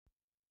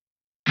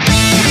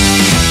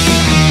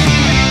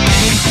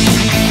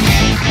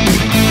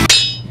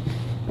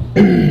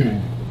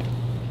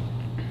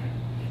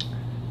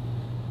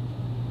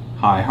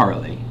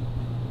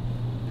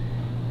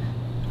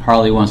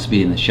Harley wants to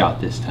be in the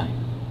shot this time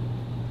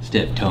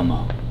instead of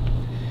Tomo.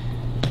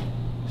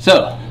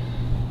 So,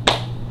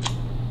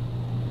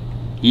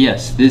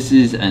 yes, this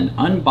is an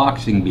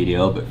unboxing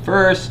video, but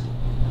first,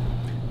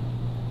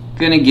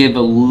 gonna give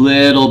a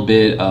little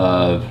bit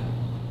of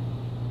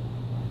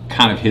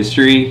kind of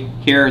history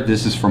here.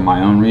 This is from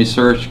my own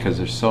research because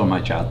there's so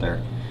much out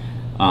there.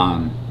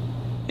 And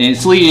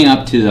it's leading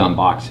up to the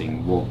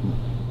unboxing.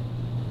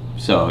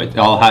 So it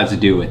all has to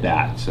do with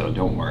that, so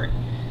don't worry.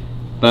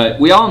 But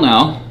we all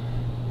know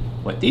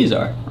what these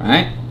are,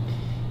 right?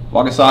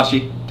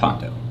 Wakizashi,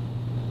 Tonto.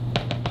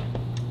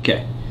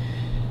 Okay,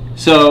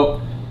 so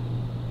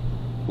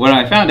what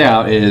I found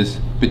out is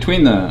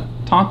between the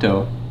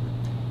Tonto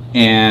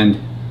and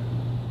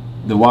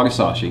the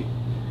Wakizashi,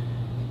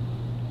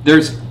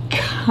 there's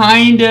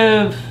kind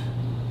of,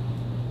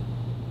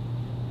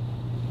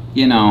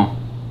 you know,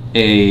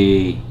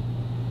 a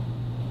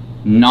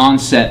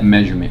non-set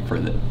measurement for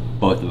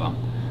both of them.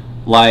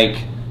 Like,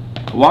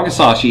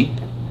 Wakizashi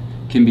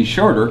can be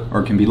shorter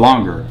or can be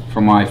longer.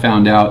 From what I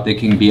found out, they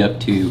can be up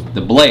to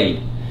the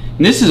blade.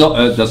 And this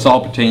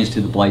all pertains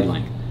to the blade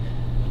length.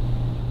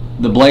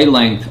 The blade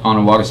length on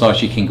a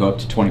Wakizashi can go up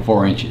to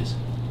 24 inches.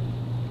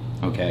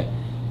 Okay,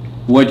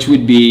 which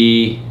would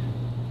be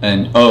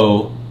an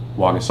O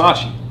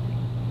Wakizashi.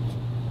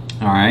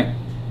 All right,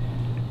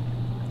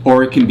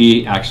 or it can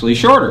be actually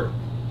shorter,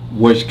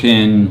 which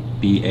can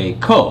be a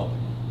Ko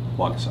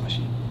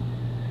Wakizashi.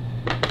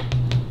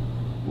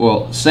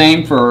 Well,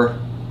 same for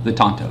the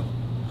Tonto.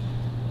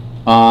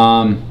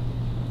 I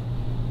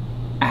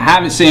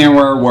haven't seen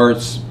anywhere where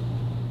it's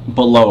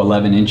below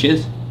 11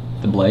 inches,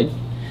 the blade.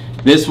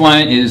 This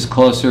one is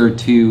closer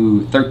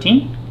to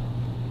 13,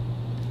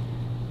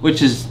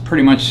 which is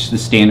pretty much the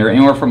standard,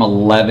 anywhere from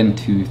 11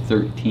 to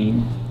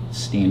 13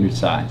 standard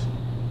size.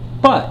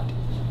 But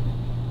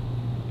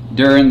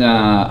during the,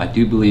 I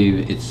do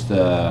believe it's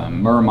the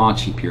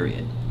Muromachi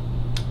period,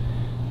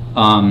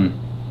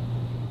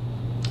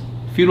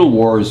 feudal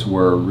wars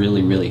were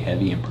really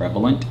heavy and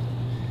prevalent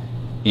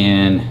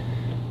in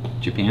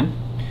Japan.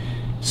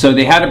 So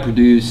they had to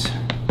produce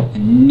a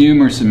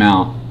numerous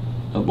amount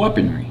of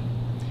weaponry.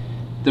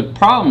 The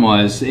problem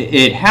was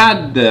it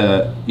had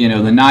the, you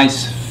know, the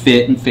nice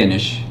fit and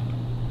finish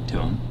to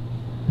them,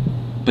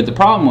 but the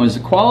problem was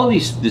the quality,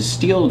 the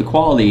steel of the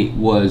quality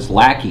was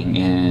lacking,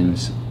 and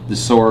the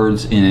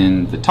swords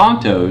in the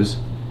Tontos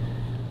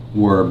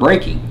were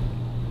breaking.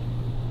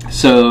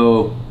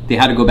 So they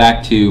had to go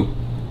back to,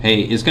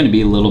 hey, it's going to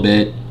be a little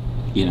bit,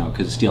 you know,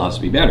 because the steel has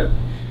to be better.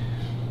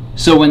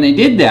 So when they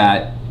did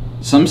that,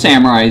 some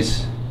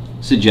samurais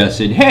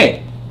suggested,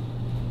 hey,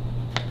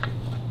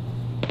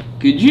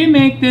 could you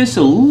make this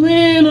a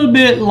little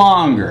bit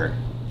longer?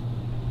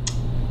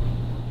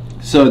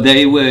 So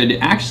they would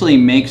actually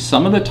make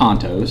some of the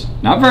Tontos,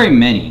 not very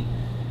many,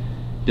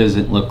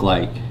 doesn't look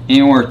like,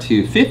 anywhere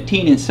to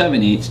 15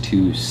 7/8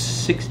 to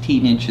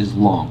 16 inches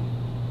long.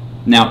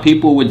 Now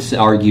people would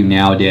argue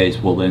nowadays,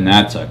 well then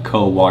that's a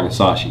Ko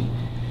Wakizashi.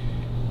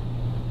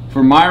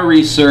 For my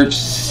research,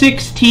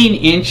 16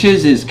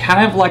 inches is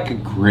kind of like a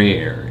gray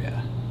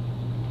area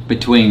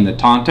between the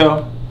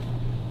Tonto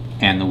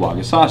and the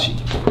Wakizashi.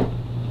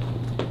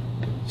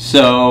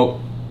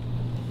 So,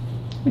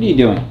 what are you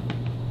doing?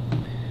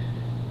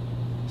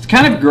 It's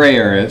kind of gray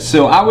area,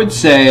 so I would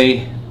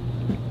say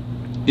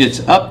it's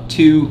up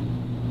to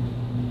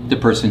the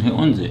person who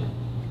owns it,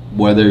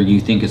 whether you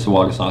think it's a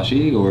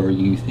Wakizashi or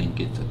you think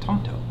it's a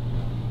Tonto.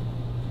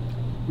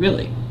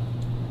 Really.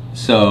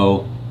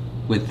 So,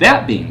 with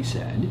that being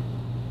said,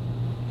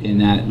 in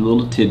that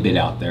little tidbit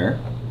out there,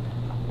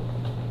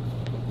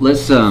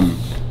 let's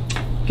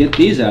get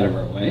these out of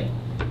our way.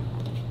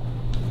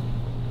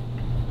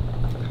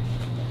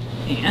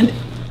 And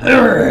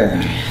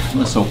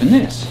let's open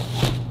this.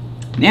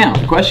 Now,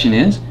 the question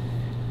is,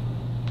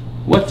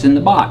 what's in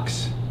the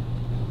box?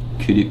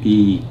 Could it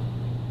be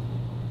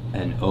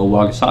an O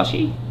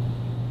Wakizashi,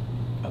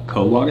 a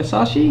Ko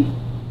Wakizashi,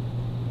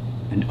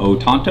 an O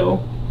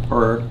Tonto,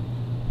 or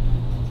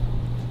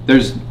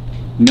there's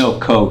no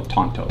Ko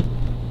Tonto.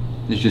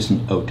 There's just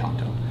an O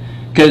Tonto.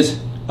 Because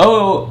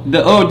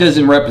the O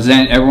doesn't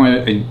represent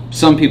everyone.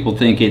 Some people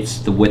think it's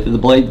the width of the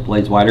blade. The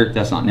blade's wider.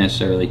 That's not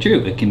necessarily true.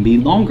 It can be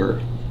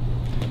longer.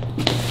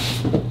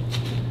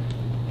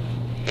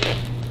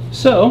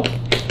 So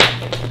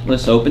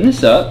let's open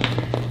this up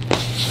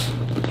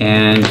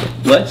and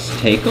let's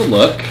take a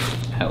look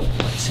at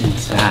what's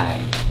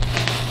inside.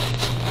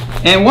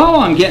 And while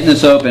I'm getting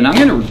this open, I'm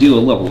going to do a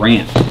little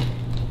rant.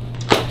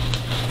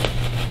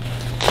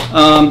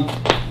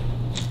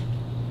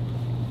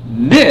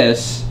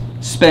 This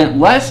spent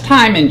less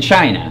time in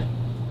China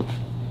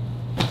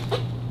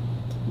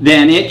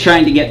than it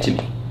trying to get to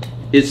me.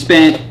 It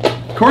spent,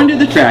 according to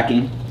the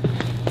tracking,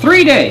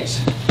 3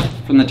 days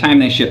from the time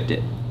they shipped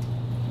it.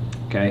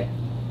 Okay?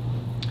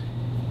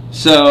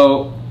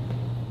 So,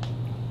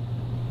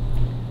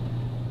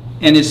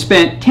 and it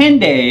spent 10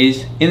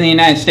 days in the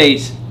United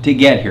States to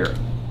get here.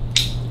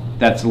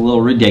 That's a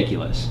little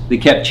ridiculous. They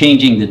kept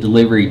changing the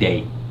delivery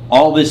date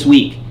all this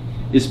week.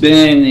 It's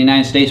been in the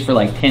United States for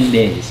like 10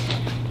 days.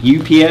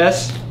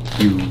 UPS,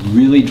 you're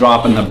really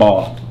dropping the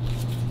ball.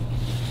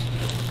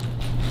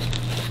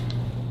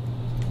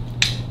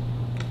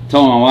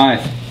 Told my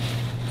wife,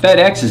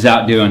 FedEx is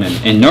out doing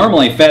it, and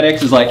normally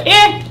FedEx is like,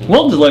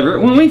 we'll deliver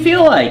it when we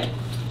feel like.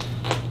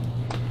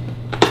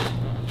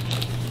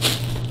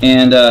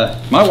 And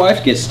my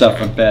wife gets stuff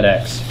from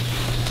FedEx,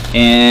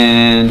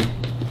 and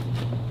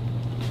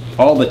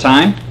all the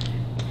time,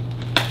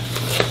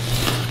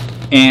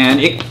 and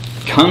it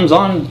comes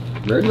on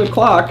regular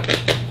clock.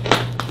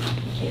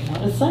 Came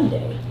on a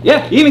Sunday.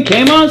 Yeah, even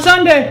came on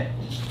Sunday.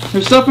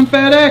 There's stuff from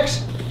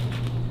FedEx.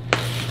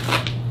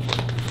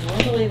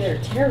 Normally they're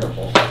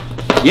terrible.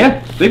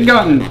 Yeah, they've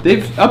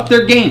upped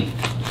their game.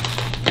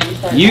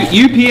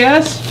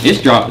 UPS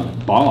is dropping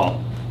the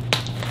ball.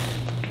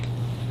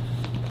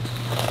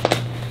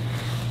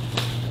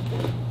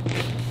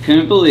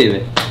 Couldn't believe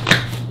it.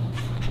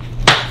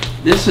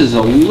 This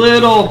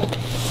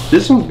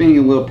one's being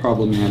a little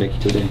problematic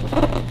today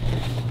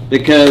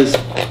because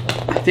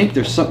I think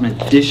there's something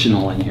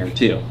additional in here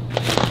too.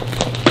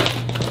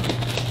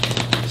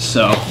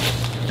 So,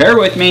 bear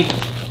with me.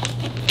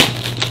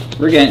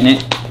 We're getting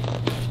it.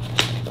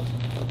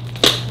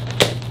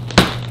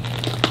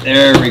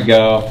 There we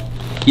go.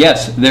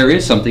 Yes, there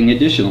is something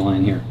additional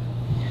in here.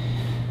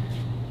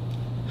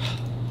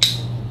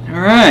 All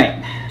right.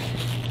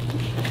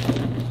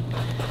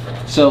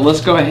 So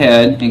let's go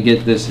ahead and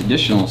get this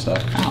additional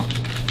stuff out.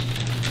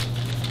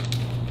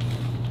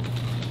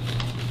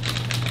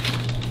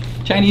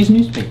 Chinese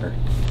newspaper.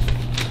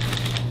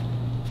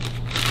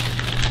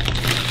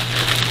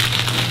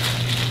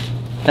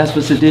 That's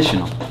what's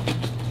additional.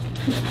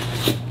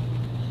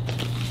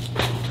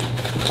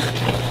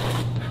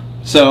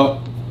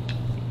 So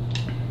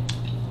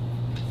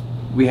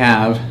we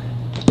have,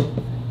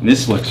 and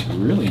this looks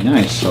really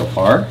nice so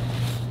far.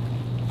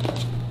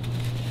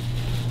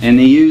 And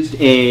they used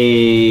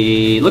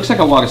looks like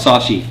a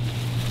Wagasashi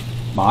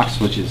box,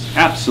 which is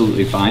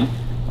absolutely fine.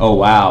 Oh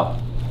wow.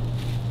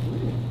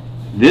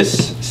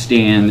 This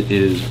stand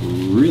is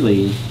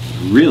really,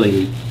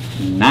 really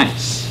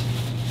nice.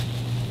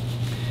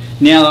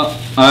 Now,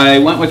 I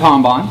went with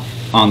hanbon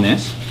on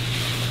this,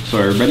 so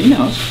everybody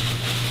knows.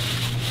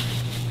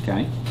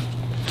 Okay.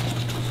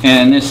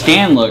 And this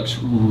stand looks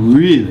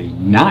really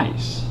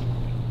nice.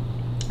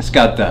 It's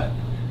got the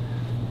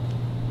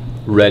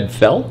red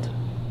felt,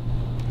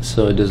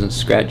 so it doesn't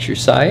scratch your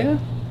saya.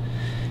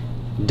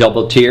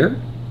 Double tier.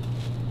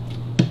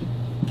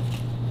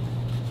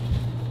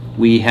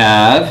 We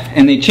have,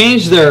 and they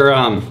changed their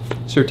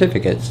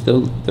certificates. They're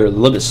a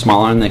little bit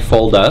smaller and they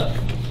fold up,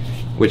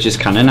 which is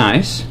kind of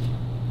nice.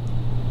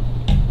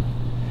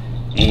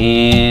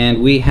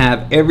 And we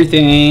have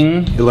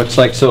everything, it looks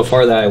like so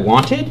far, that I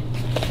wanted.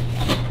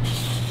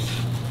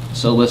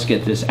 So let's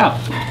get this out.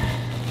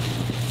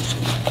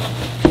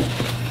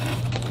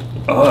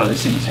 Oh,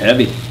 this thing's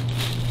heavy.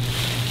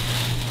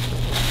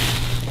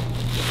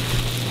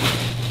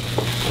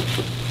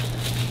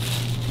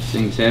 This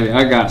thing's heavy.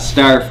 I got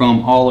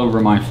styrofoam all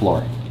over my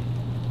floor.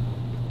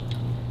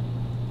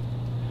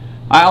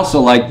 I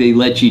also like they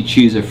let you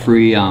choose a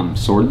free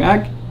sword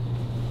bag.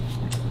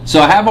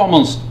 So I have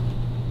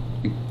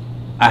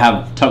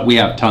we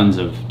have tons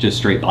of just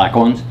straight black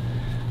ones,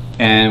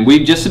 and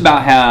we just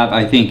about have,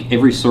 I think,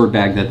 every sword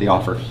bag that they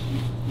offer.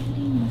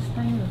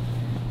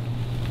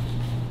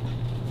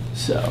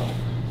 So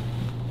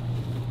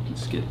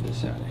let's get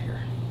this out of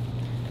here.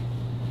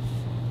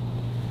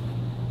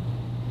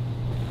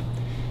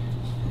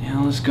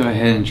 Now let's go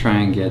ahead and try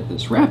and get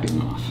this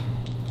wrapping off.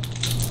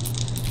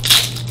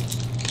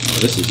 Oh,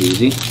 this is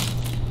easy.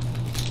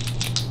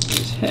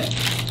 There's head.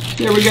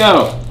 There we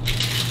go.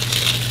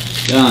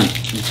 Done.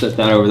 We'll set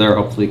that over there.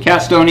 Hopefully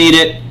cats don't eat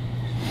it.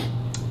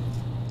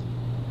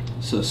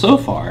 So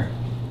far,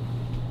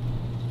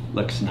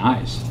 looks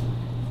nice.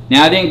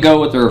 Now I didn't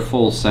go with their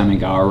full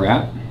semi-gawa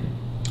wrap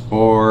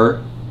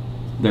or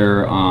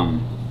their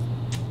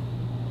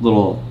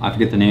little, I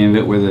forget the name of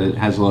it, where it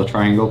has little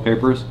triangle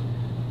papers.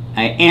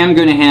 I am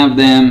going to have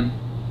them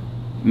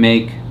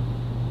make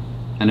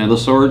another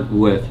sword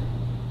with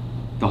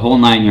the whole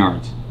 9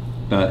 yards,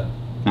 but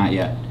not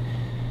yet.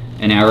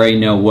 And I already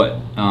know what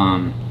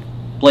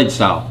blade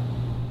style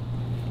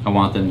I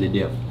want them to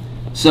do.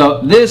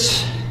 So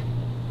this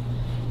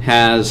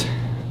has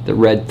the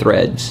red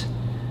threads,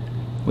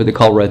 what they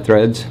call red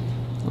threads,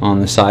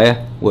 on the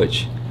saya,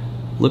 which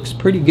looks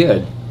pretty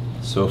good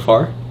so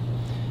far.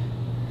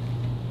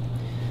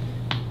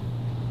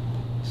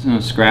 No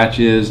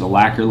scratches, the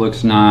lacquer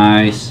looks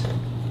nice.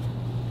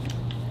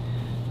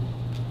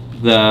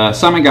 The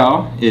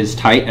semi-gawa is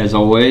tight as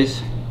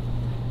always,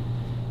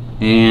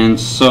 and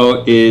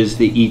so is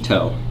the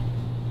ito.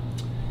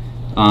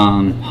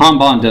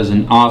 Hanbon does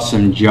an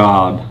awesome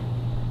job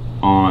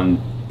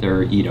on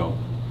their ito.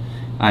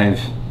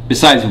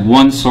 Besides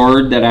one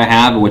sword that I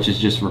have, which is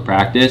just for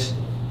practice,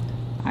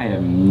 I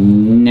have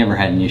never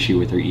had an issue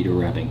with their ito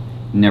wrapping.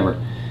 Never.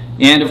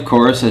 And of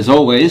course, as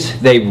always,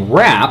 they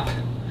wrap,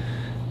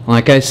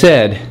 like I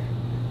said,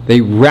 they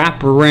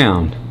wrap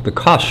around the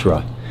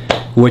kashra.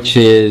 which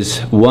is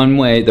one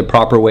way, the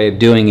proper way of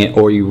doing it,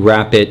 or you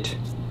wrap it,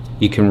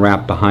 you can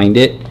wrap behind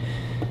it.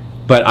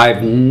 But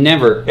I've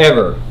never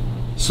ever,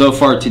 so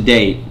far to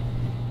date,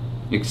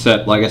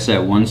 except like I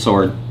said, one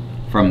sword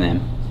from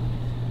them,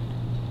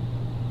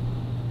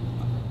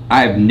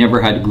 I've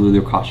never had to glue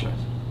their crossdraws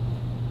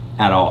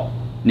at all.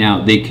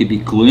 Now they could be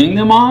gluing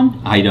them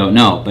on, I don't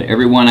know, but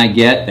every one I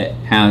get that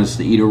has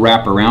the Edo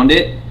wrap around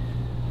it,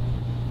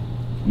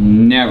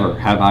 never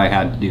have I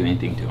had to do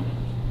anything to them.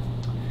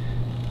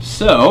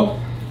 So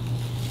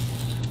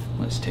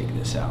let's take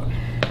this out.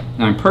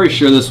 Now I'm pretty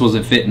sure this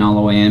wasn't fitting all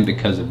the way in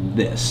because of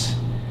this.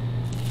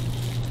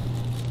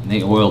 And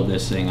they oiled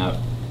this thing up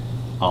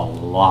a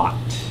lot.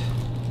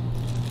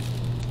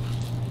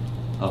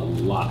 A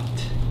lot.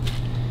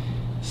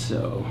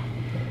 So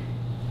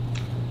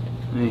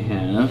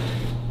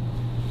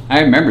I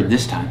remember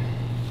this time,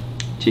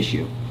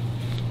 tissue.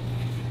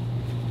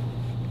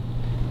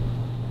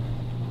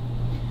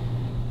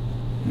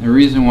 And the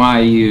reason why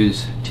I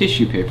use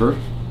tissue paper,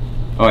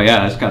 oh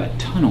yeah, it's got a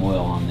ton of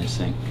oil on this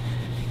thing,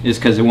 is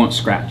because it won't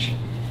scratch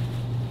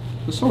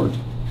the sword.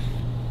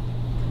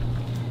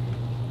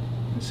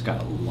 It's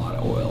got a lot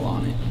of oil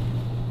on it,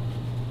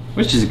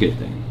 which is a good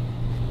thing.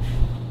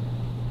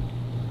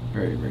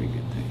 Very, very good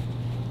thing.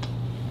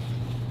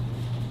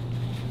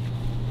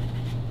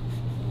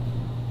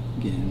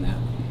 Getting that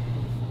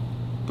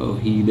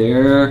bohea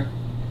there.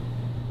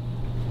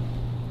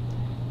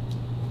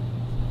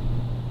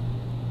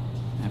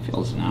 That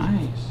feels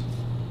nice.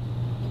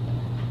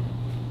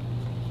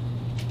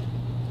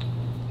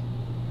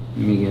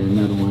 Let me get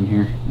another one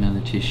here,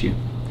 another tissue.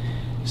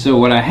 So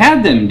what I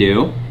had them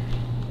do,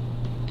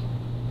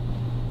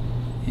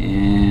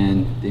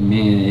 and they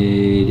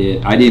made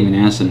it, I didn't even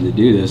ask them to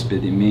do this,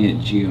 but they made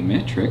it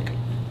geometric,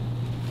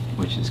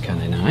 which is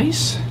kind of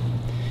nice,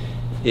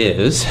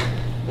 is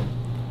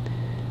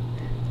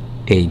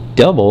a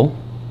double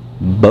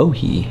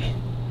bohea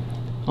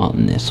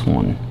on this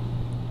one.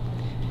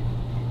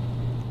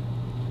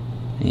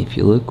 And if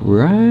you look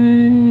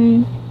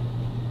right,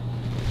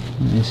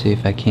 let me see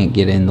if I can't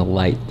get in the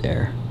light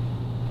there.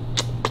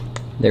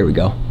 There we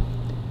go.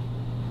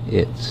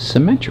 It's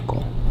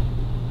symmetrical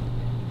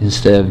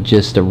instead of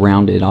just a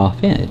rounded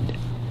off end.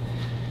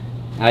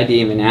 I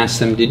didn't even ask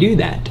them to do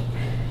that.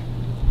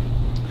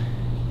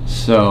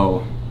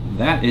 So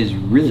that is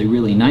really,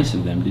 really nice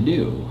of them to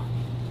do.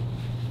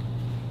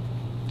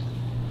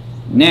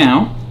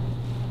 Now,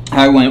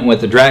 I went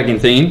with the dragon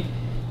theme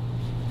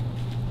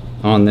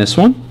on this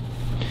one.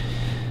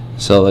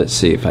 So let's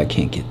see if I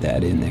can't get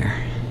that in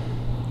there.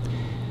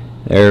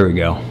 There we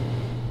go.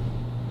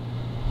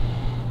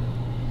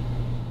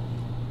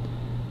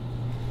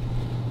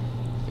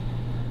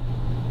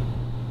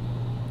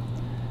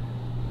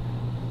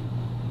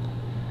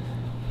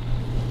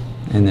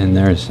 And then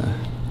there's a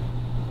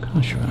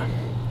Kashra.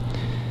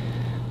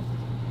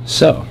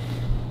 So,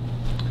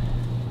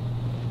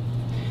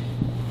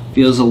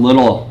 feels a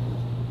little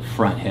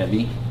front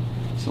heavy.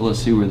 So let's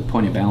see where the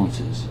point of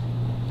balance is.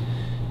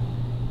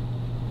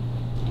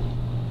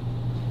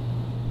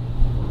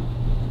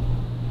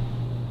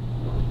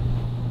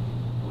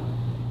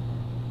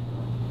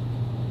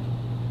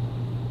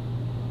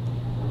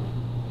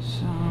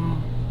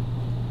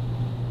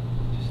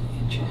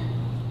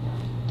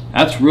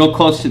 That's real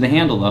close to the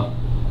handle though.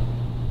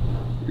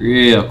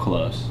 Real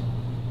close.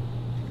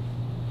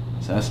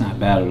 So that's not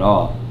bad at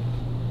all.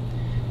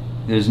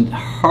 There's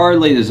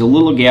a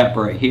little gap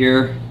right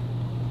here.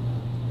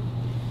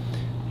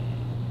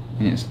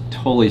 And it's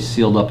totally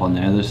sealed up on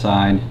the other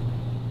side.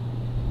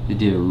 They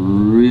did a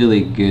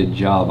really good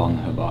job on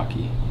the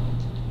habaki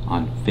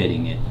on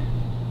fitting it.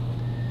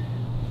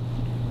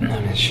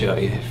 Let me show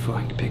you if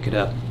I can pick it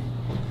up.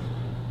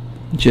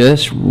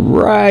 Just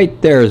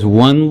right there's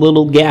one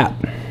little gap.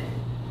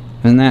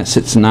 And that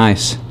sits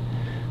nice.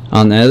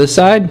 On the other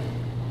side,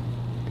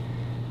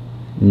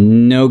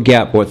 no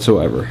gap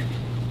whatsoever.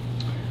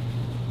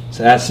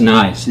 So that's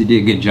nice. They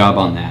did a good job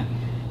on that.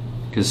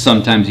 Because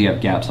sometimes you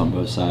have gaps on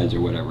both sides or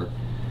whatever.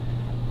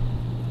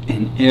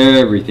 And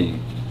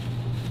everything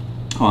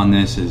on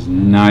this is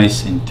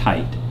nice and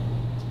tight.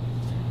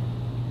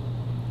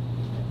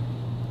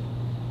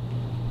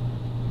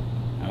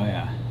 Oh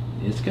yeah,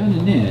 it's got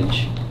an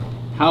edge.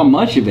 How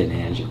much of an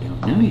edge I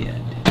don't know yet.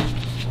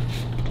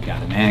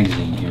 Got a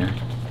magazine here.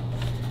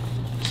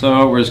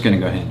 So we're just going to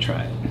go ahead and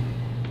try it.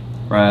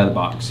 Right out of the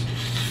box.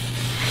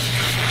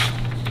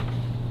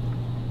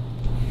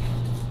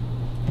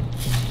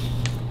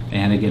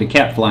 And I get a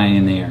cat flying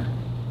in the air.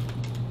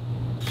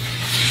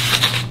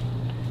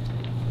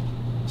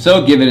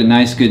 So give it a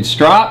nice good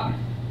strop.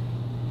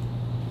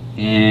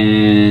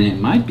 And it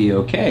might be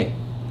okay.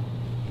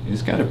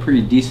 It's got a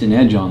pretty decent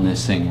edge on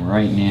this thing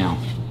right now.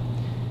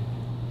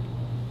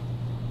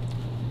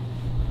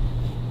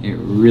 It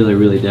really,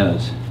 really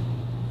does.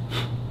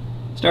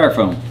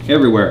 Styrofoam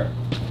everywhere.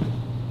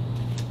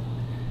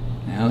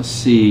 Now let's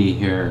see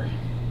here.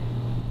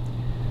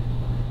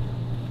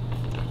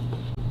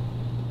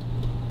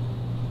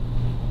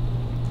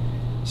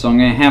 So I'm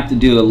going to have to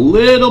do a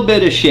little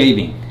bit of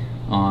shaving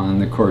on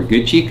the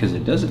Koraguchi because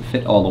it doesn't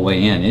fit all the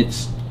way in.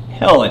 It's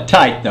hella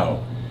tight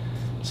though.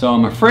 So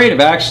I'm afraid of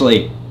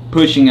actually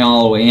pushing it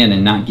all the way in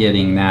and not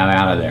getting that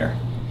out of there.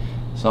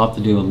 So I'll have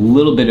to do a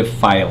little bit of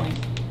filing.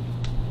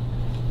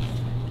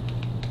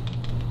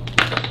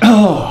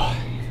 Oh,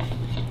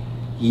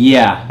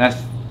 yeah,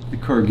 that's the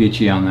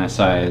Koraguchi on that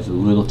side is a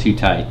little too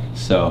tight.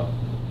 So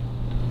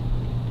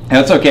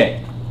that's okay.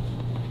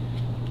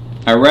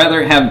 I'd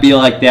rather have it be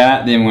like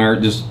that than where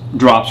it just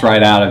drops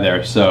right out of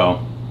there.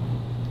 So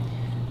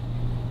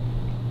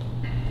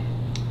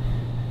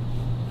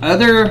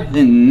other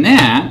than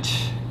that,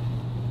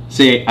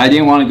 see, I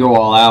didn't want to go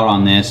all out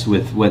on this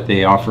with what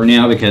they offer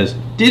now because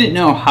didn't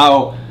know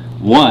how,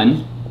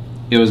 one,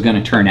 it was going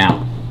to turn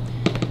out.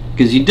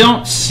 Because you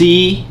don't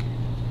see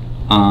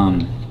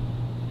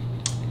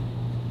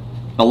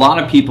a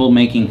lot of people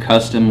making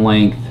custom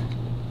length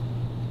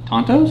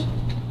tantos.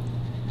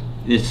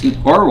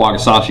 Or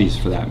wakasashis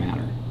for that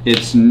matter.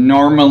 It's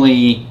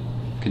normally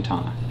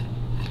katana,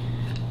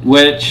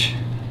 which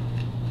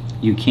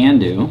you can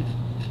do,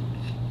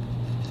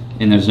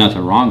 and there's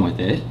nothing wrong with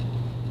it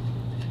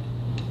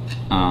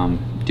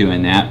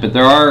doing that. But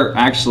there are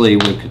actually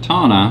with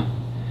katana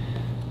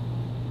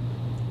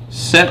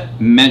set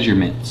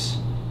measurements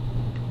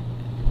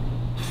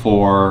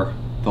for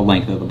the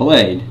length of the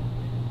blade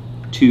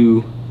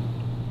to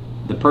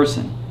the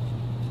person.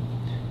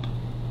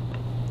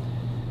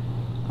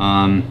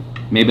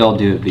 Maybe I'll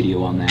do a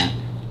video on that.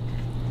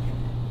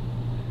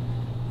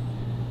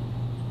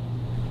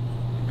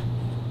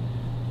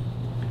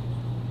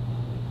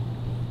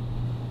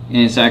 And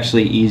it's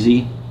actually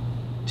easy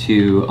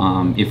to,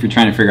 if you're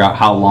trying to figure out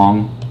how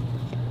long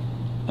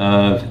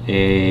of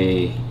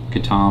a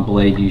katana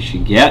blade you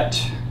should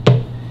get,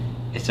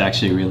 it's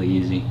actually really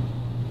easy.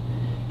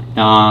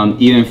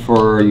 Even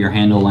for your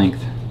handle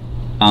length.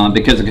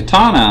 Because a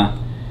katana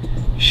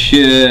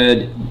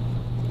should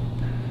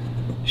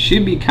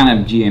be kind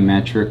of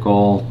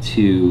geometrical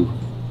to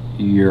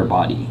your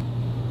body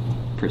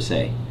per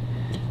se.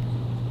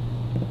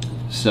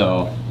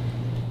 So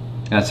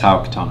that's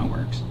how katana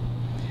works.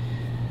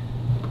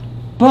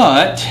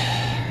 But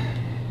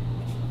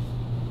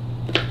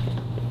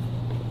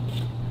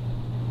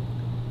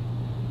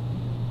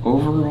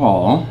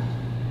overall,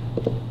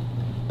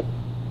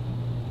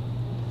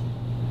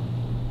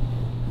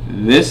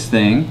 this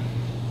thing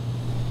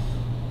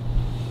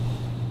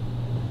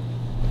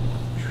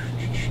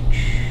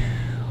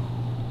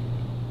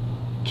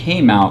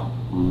came out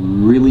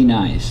really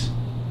nice.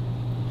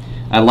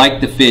 I like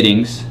the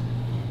fittings.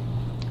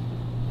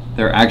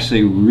 They're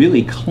actually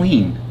really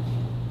clean.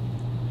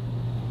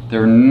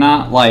 They're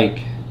not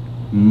like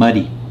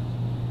muddy.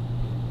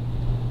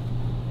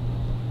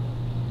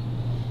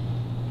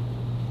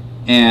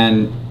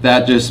 And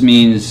that just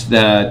means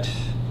that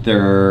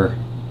their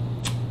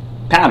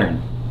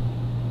pattern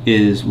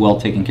is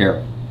well taken care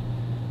of.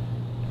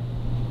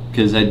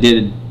 Because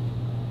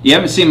you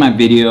haven't seen my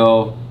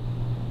video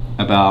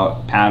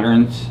about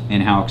patterns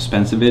and how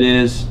expensive it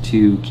is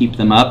to keep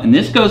them up. And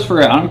this goes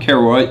for, I don't care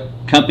what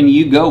company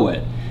you go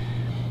with.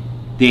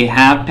 They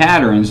have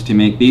patterns to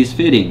make these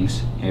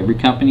fittings. Every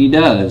company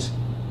does.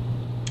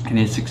 And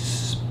it's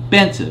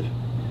expensive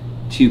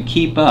to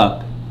keep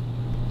up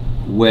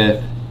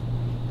with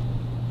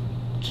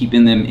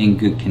keeping them in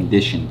good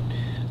condition.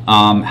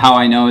 How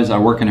I know is I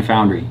work in a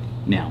foundry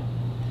now.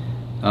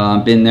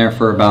 Been there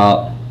for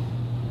about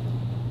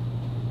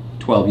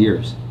 12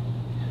 years.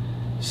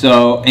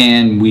 So,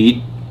 and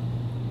we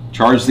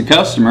charge the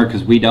customer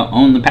because we don't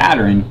own the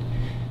pattern.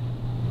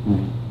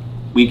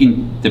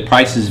 The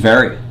prices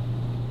vary.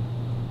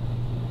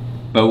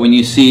 But when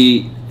you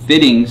see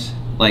fittings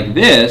like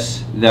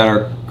this that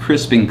are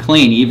crisp and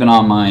clean, even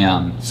on my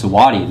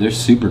Sawadi, they're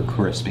super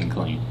crisp and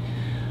clean.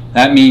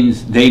 That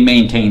means they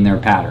maintain their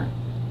pattern.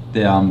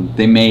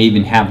 They may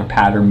even have a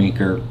pattern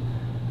maker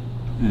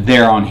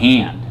there on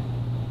hand,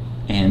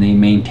 and they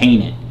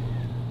maintain it.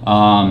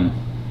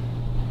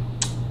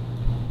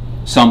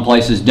 Some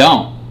places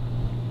don't.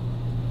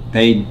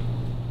 The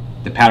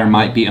pattern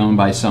might be owned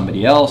by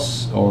somebody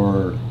else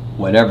or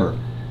whatever.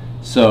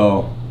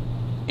 So,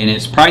 and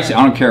it's pricey.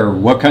 I don't care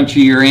what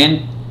country you're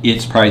in,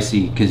 it's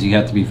pricey because you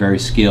have to be very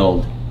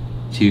skilled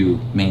to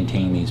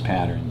maintain these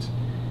patterns.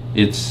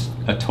 It's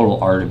a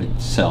total art of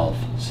itself.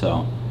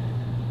 So,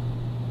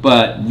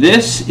 but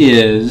this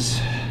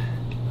is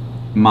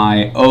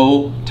my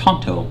O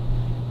Tanto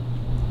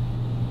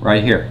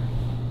right here.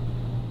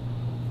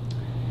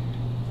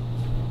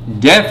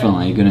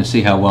 Definitely going to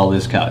see how well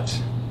this cuts,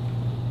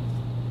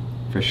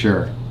 for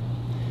sure.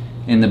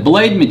 And the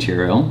blade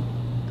material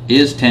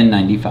is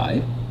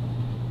 1095.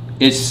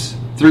 It's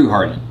through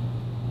hardened,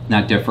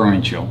 not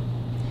differential.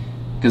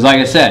 Because like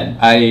I said,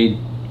 I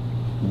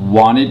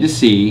wanted to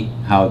see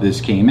how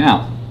this came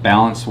out,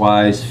 balance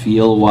wise,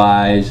 feel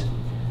wise.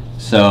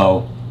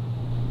 So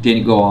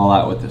didn't go all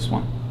out with this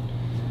one.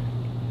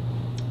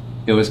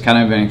 It was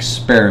kind of an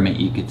experiment,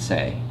 you could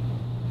say.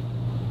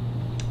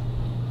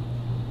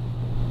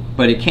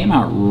 But it came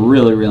out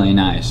really, really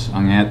nice.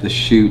 I'm gonna have to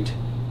shoot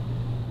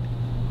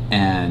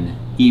an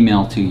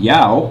email to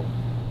Yao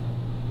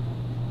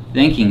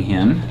thanking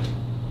him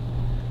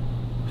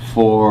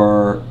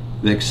for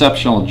the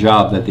exceptional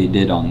job that they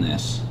did on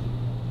this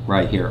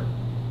right here.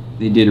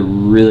 They did a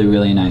really,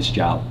 really nice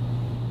job.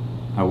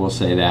 I will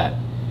say that.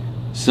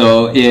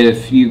 So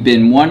if you've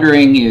been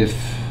wondering if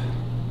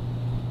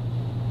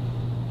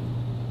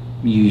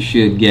you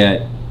should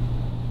get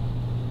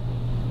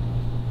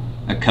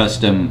a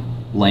custom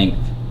length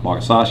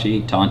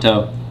Wakizashi,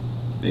 Tonto,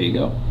 there you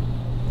go.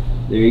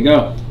 There you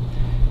go.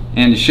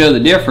 And to show the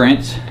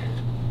difference,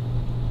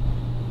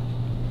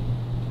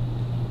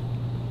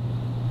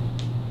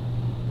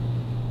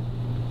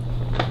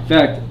 in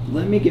fact,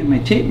 let me get my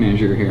tape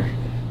measure here.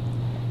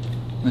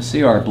 Let's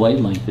see what our blade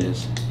length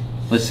is.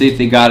 Let's see if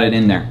they got it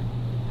in there.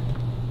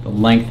 The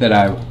length that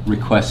I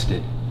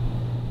requested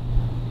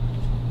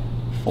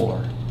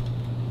for.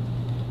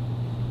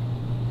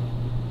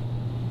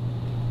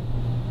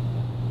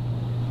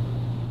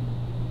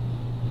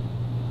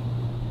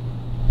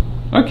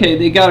 Okay,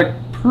 they got it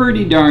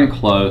pretty darn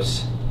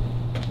close.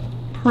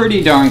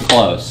 Pretty darn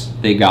close.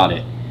 They got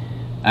it.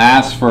 I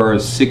asked for a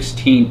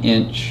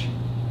 16-inch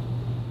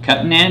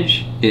cutting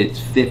edge. It's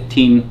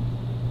 15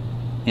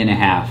 and a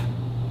half.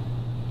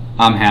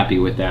 I'm happy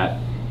with that.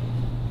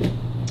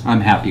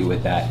 I'm happy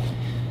with that.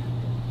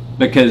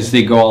 Because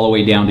they go all the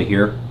way down to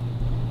here,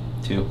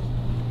 too.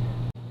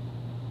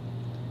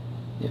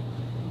 Yep.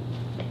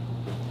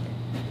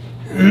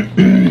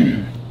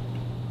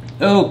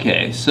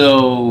 Okay,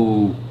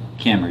 so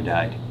camera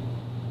died.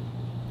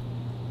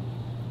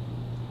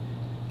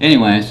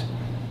 Anyways,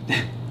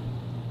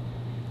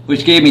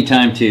 which gave me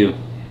time to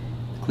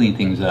clean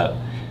things up.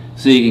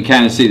 So you can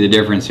kind of see the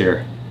difference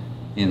here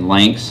in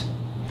lengths.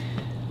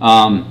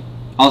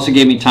 Also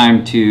gave me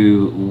time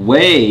to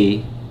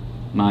weigh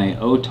my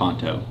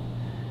Otonto.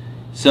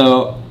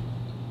 So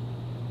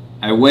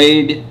I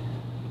weighed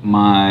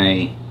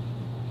my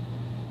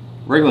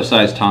regular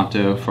size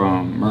Tonto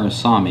from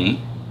Murasami,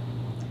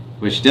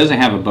 which doesn't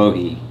have a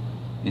bogie.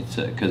 It's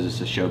because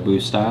it's a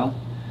Shobu style.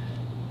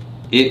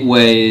 It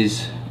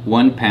weighs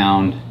 1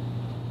 pound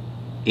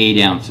 8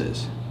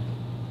 ounces.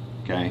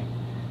 Okay.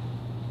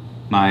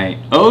 My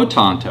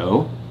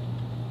Otonto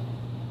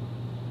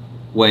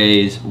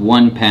weighs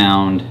 1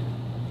 pound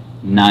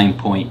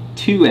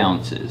 9.2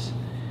 ounces.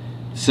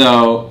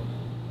 So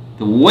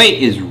the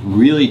weight is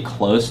really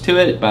close to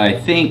it, but I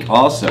think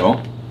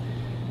also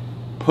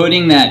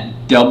putting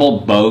that double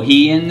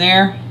bogie in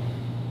there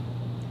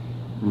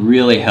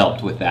really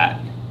helped with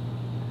that,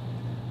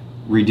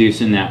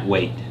 reducing that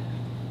weight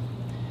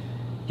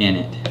in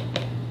it.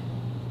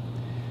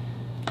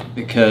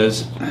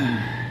 Because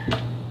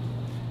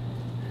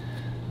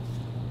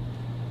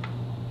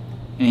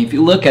and if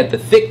you look at the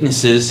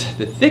thicknesses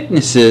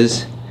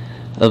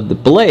of the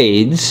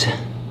blades,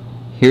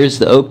 here's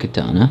the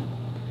Okatana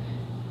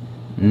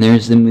and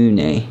there's the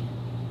Mune.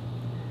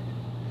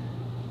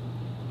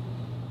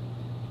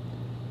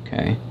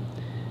 Okay,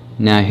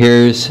 now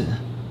here's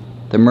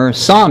the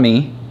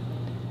Murasami,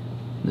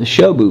 the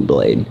Shobu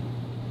blade.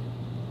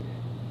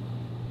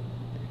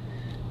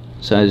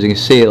 So as you can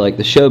see, like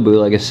the Shobu,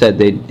 like I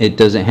said, it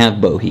doesn't have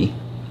bogie.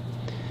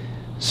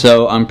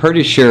 So I'm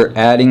pretty sure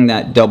adding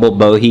that double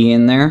bogie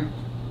in there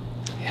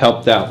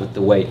helped out with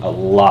the weight a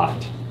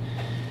lot,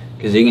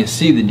 because you can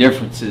see the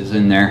differences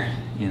in there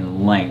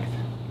in length.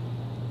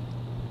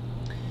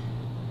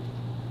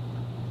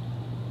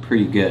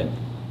 Pretty good.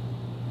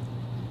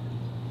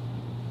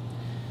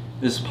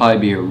 This will probably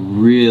be a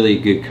really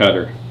good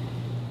cutter.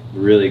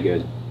 Really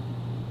good.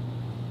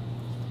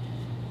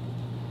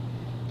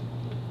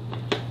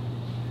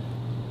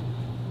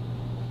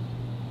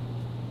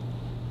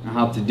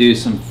 I'll have to do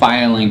some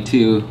filing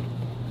too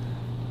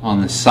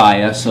on the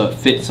saya so it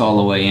fits all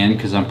the way in,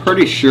 because I'm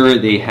pretty sure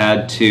they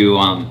had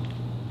to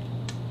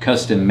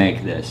custom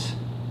make this.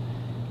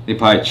 They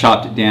probably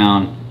chopped it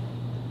down,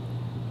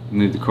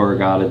 moved the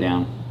corrugata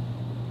down.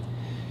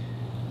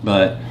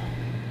 But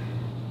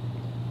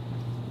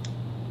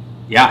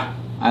yeah,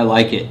 I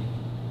like it.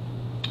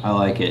 I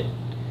like it.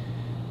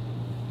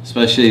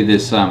 Especially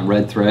this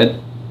red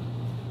thread,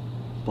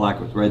 black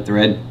with red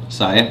thread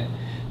saya.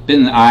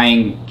 Been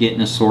eyeing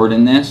getting a sword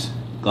in this.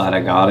 Glad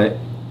I got it.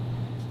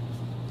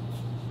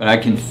 But I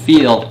can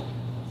feel,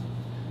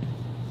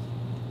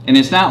 and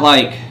it's not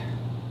like,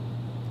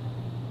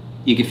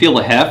 you can feel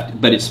the heft,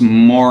 but it's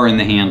more in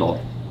the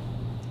handle.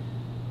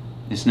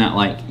 It's not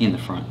like in the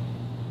front.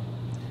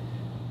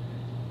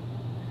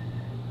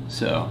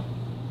 So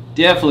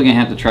definitely gonna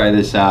have to try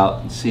this out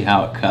and see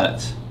how it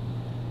cuts.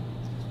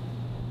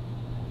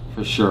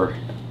 For sure.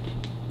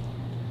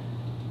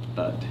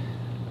 But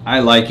I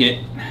like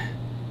it.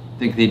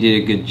 I think they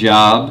did a good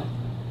job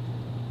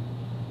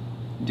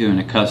doing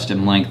a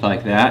custom length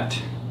like that.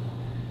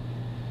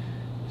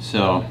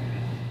 So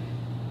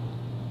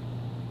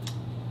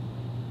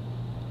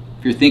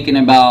if you're thinking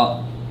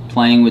about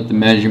playing with the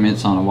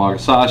measurements on a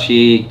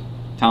Wakizashi,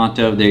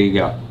 Tonto, there you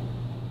go.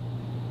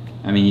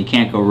 I mean, you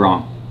can't go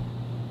wrong.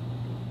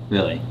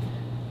 Really.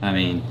 I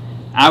mean,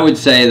 I would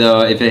say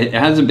though, if it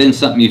hasn't been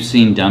something you've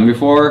seen done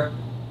before,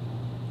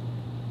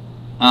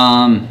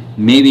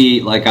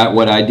 maybe like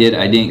what I did,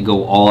 I didn't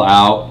go all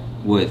out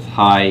with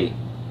high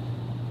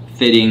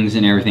fittings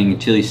and everything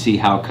until you see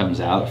how it comes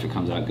out, if it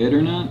comes out good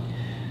or not,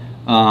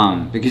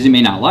 because you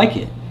may not like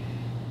it.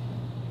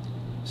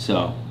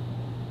 So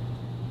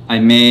I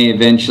may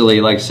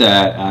eventually, like I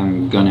said,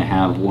 I'm gonna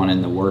have one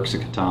in the works, a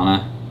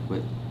katana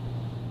with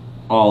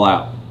all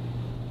out,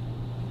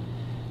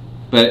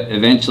 but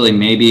eventually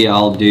maybe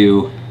I'll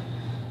do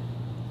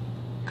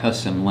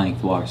custom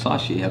length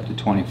wakizashi up to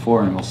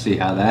 24, and we'll see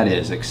how that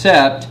is,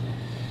 except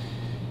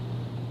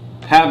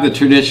have the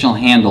traditional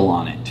handle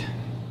on it.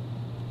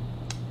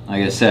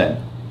 Like I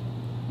said,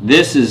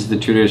 this is the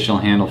traditional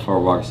handle for a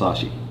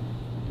wakizashi,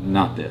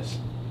 not this,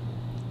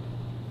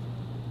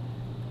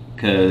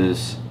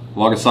 because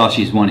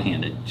wakizashi is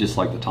one-handed, just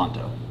like the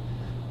tanto,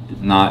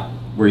 not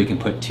where you can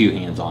put two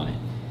hands on it.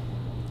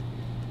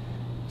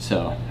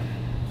 So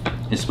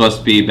it's supposed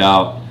to be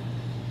about,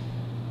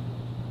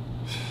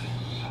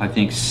 I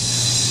think,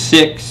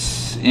 6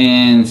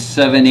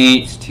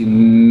 7/8 to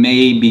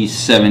maybe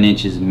 7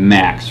 inches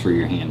max for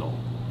your handle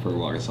for a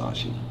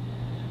wakizashi.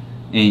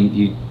 And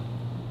you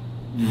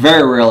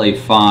very rarely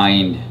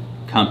find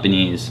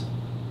companies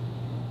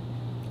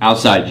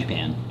outside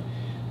Japan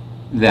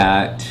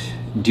that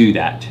do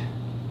that.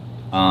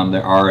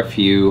 There are a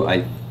few.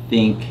 I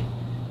think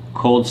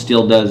Cold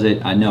Steel does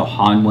it. I know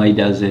Hanway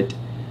does it.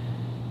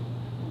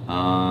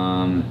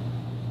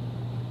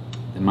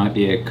 There might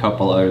be a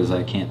couple others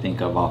I can't think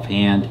of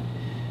offhand,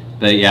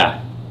 but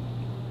yeah,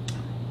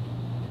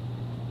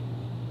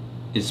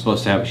 it's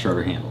supposed to have a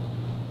shorter handle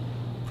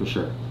for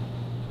sure.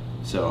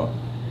 So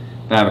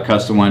if I have a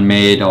custom one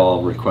made,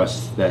 I'll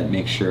request that,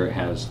 make sure it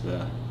has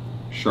the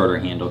shorter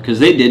handle, because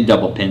they did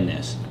double pin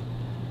this.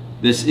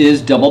 This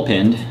is double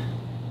pinned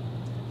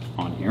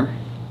on here.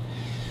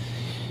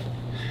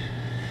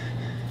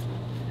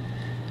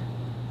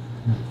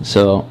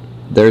 So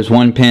there's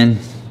one pin,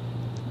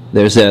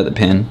 there's the other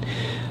pin,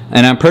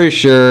 and I'm pretty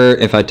sure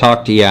if I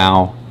talked to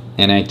Yao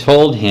and I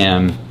told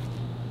him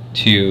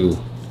to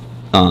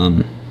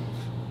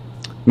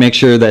make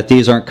sure that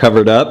these aren't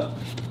covered up,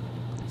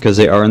 because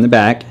they are in the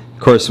back.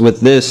 Of course,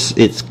 with this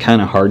it's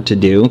kind of hard to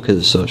do because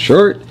it's so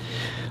short.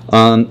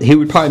 He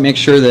would probably make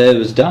sure that it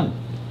was done.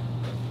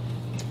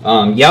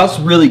 Yao's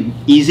really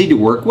easy to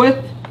work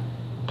with.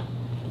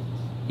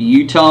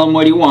 You tell him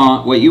what you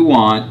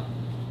want,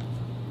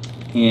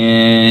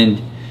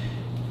 and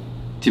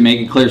to make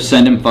it clear,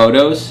 send him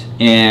photos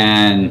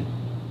and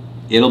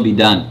it'll be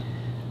done.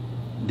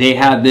 They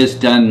had this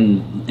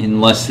done in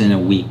less than a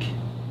week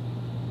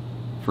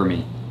for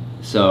me,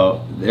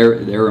 so they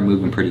were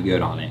moving pretty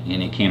good on it,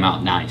 and it came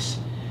out nice.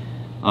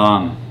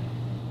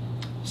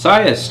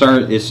 Saya is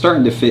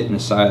starting to fit in the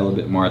Saya a little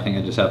bit more. I think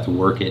I just have to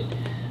work it,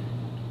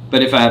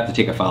 but if I have to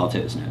take a file to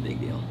it, it's not a big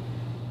deal.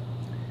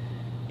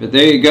 But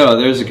there you go,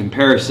 there's a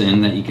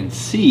comparison that you can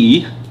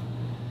see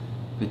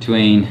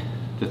between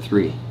the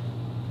three,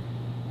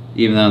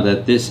 even though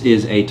that this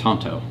is a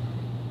tanto.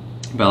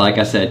 But like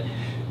I said,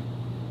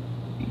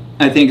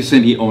 I think it's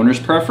going to be owner's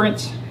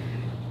preference.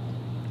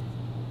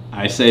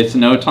 I say it's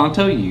an O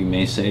tanto, you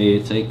may say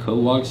it's a ko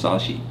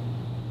wakizashi.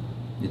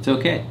 It's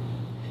okay.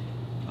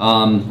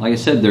 Like I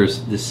said,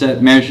 there's the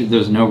set measure.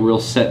 There's no real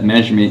set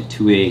measurement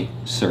to a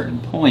certain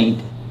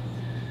point,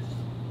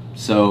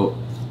 so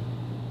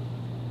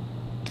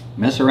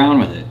mess around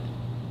with it.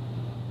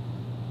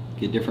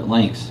 Get different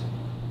lengths.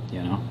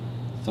 You know,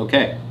 it's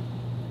okay.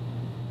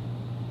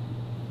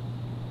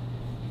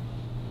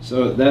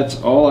 So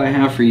that's all I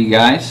have for you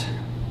guys.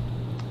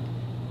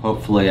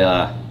 Hopefully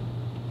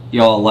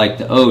y'all like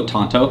the O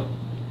tanto.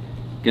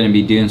 Gonna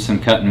be doing some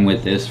cutting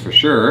with this for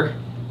sure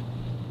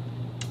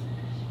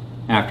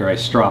after I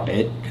strop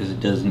it, because it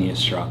does need a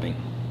stropping,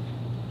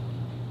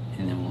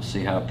 and then we'll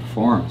see how it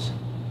performs.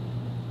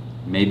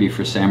 Maybe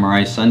for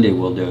Samurai Sunday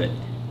we'll do it.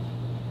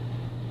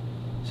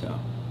 So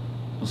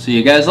we'll see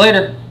you guys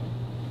later.